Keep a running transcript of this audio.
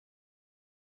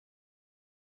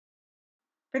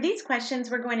For these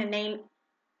questions, we're going to name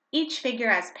each figure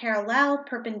as parallel,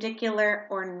 perpendicular,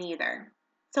 or neither.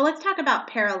 So let's talk about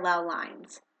parallel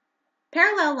lines.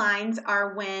 Parallel lines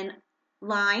are when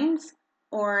lines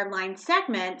or line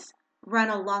segments run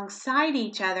alongside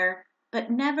each other,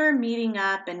 but never meeting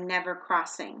up and never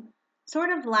crossing, sort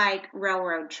of like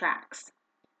railroad tracks.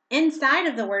 Inside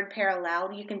of the word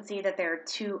parallel, you can see that there are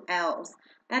two L's.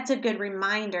 That's a good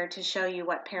reminder to show you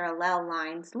what parallel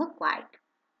lines look like.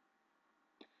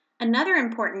 Another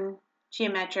important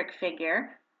geometric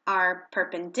figure are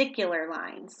perpendicular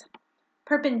lines.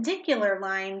 Perpendicular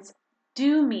lines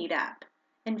do meet up.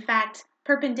 In fact,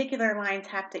 perpendicular lines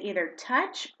have to either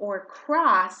touch or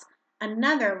cross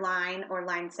another line or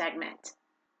line segment.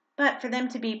 But for them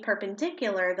to be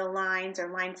perpendicular, the lines or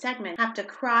line segments have to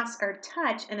cross or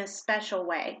touch in a special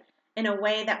way, in a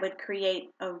way that would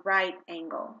create a right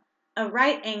angle. A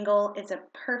right angle is a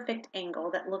perfect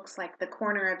angle that looks like the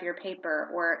corner of your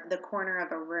paper or the corner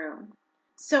of a room.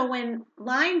 So when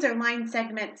lines or line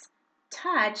segments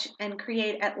touch and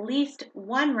create at least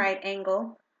one right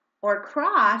angle, or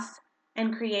cross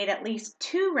and create at least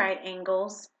two right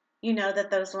angles, you know that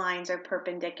those lines are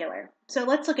perpendicular. So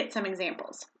let's look at some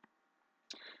examples.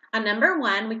 On number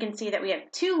 1, we can see that we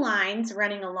have two lines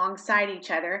running alongside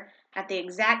each other at the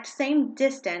exact same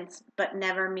distance, but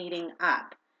never meeting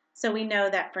up. So we know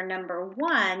that for number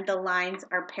 1, the lines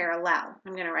are parallel.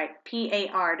 I'm going to write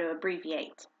PAR to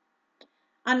abbreviate.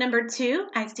 On number 2,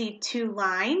 I see two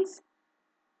lines.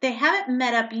 They haven't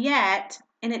met up yet,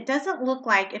 and it doesn't look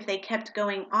like if they kept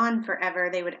going on forever,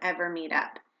 they would ever meet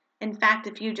up. In fact,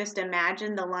 if you just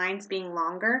imagine the lines being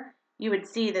longer, you would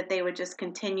see that they would just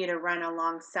continue to run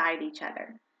alongside each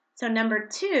other. So number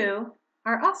 2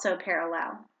 are also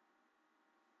parallel.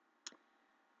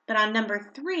 But on number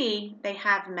 3, they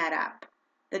have met up.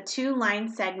 The two line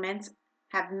segments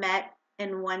have met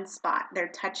in one spot. They're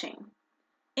touching.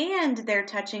 And they're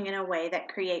touching in a way that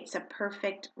creates a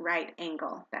perfect right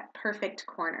angle, that perfect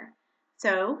corner.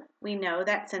 So we know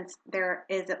that since there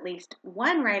is at least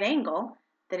one right angle,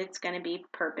 that it's going to be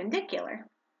perpendicular.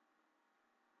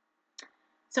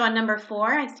 So on number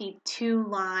 4, I see two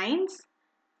lines,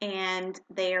 and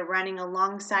they are running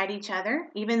alongside each other.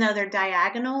 Even though they're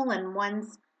diagonal and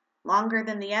one's longer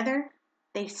than the other,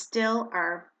 they still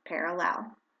are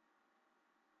parallel.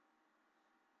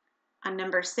 On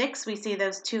number 6, we see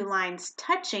those two lines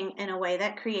touching in a way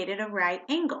that created a right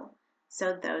angle.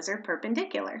 So those are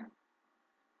perpendicular.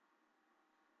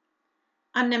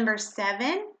 On number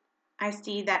 7, I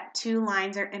see that two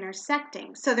lines are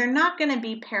intersecting. So they're not going to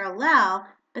be parallel,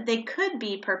 but they could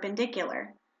be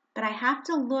perpendicular. But I have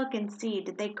to look and see,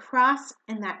 did they cross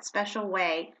in that special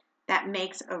way that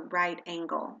makes a right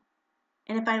angle?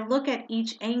 And if I look at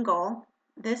each angle,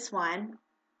 this one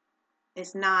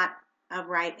is not a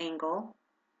right angle.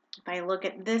 If I look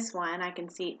at this one, I can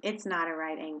see it's not a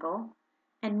right angle.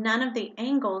 And none of the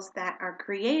angles that are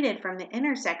created from the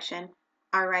intersection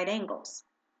are right angles.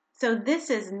 So this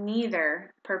is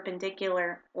neither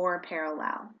perpendicular or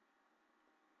parallel.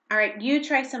 All right, you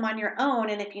try some on your own,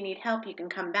 and if you need help, you can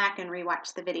come back and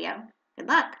rewatch the video. Good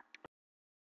luck.